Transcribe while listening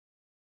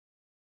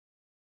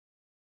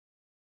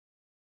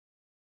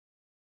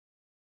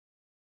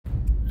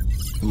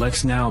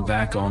LEXX now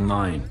back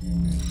online.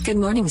 Good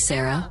morning,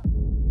 Sarah.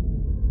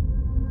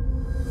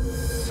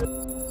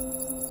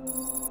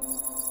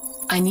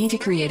 I need to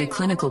create a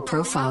clinical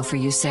profile for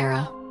you,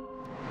 Sarah.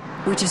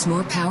 Which is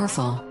more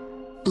powerful,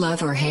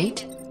 love or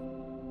hate?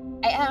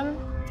 I am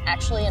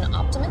actually an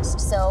optimist,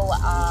 so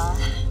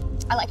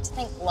I like to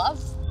think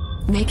love.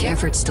 Make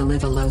efforts to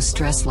live a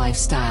low-stress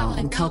lifestyle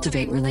and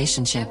cultivate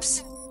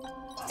relationships.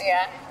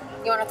 Yeah?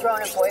 You want to throw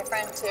in a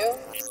boyfriend, too?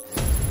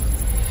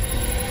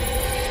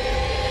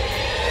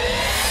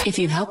 If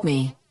you help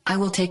me, I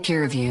will take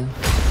care of you.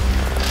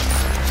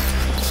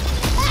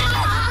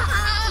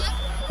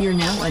 You're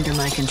now under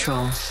my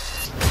control.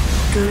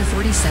 Go to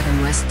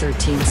 47 West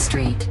 13th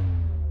Street.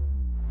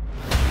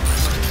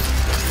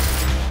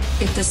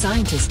 If the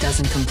scientist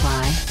doesn't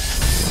comply,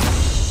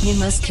 you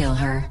must kill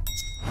her.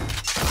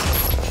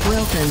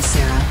 Well then,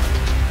 Sarah.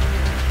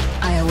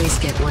 I always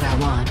get what I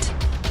want.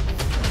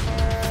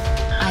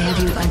 I have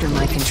you under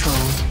my control,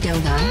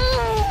 don't I?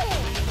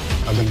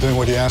 I've been doing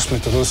what you asked me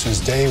to do since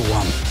day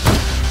one.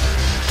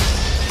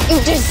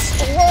 You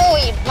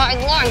destroyed my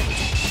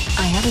life!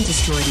 I haven't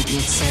destroyed it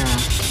yet, Sarah.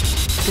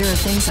 There are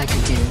things I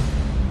could do.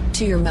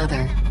 To your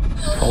mother.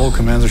 Follow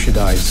commands or she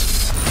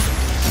dies.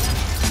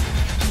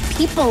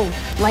 People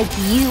like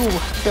you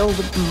build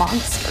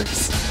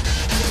monsters.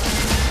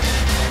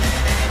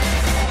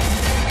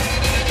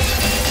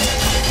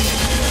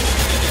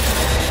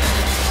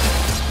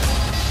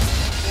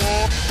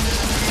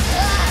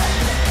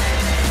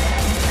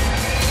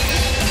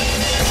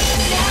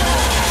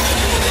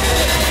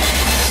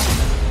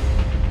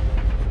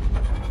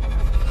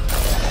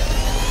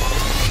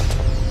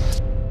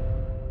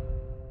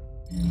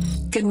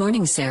 Good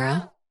morning,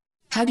 Sarah.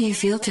 How do you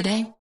feel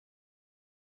today?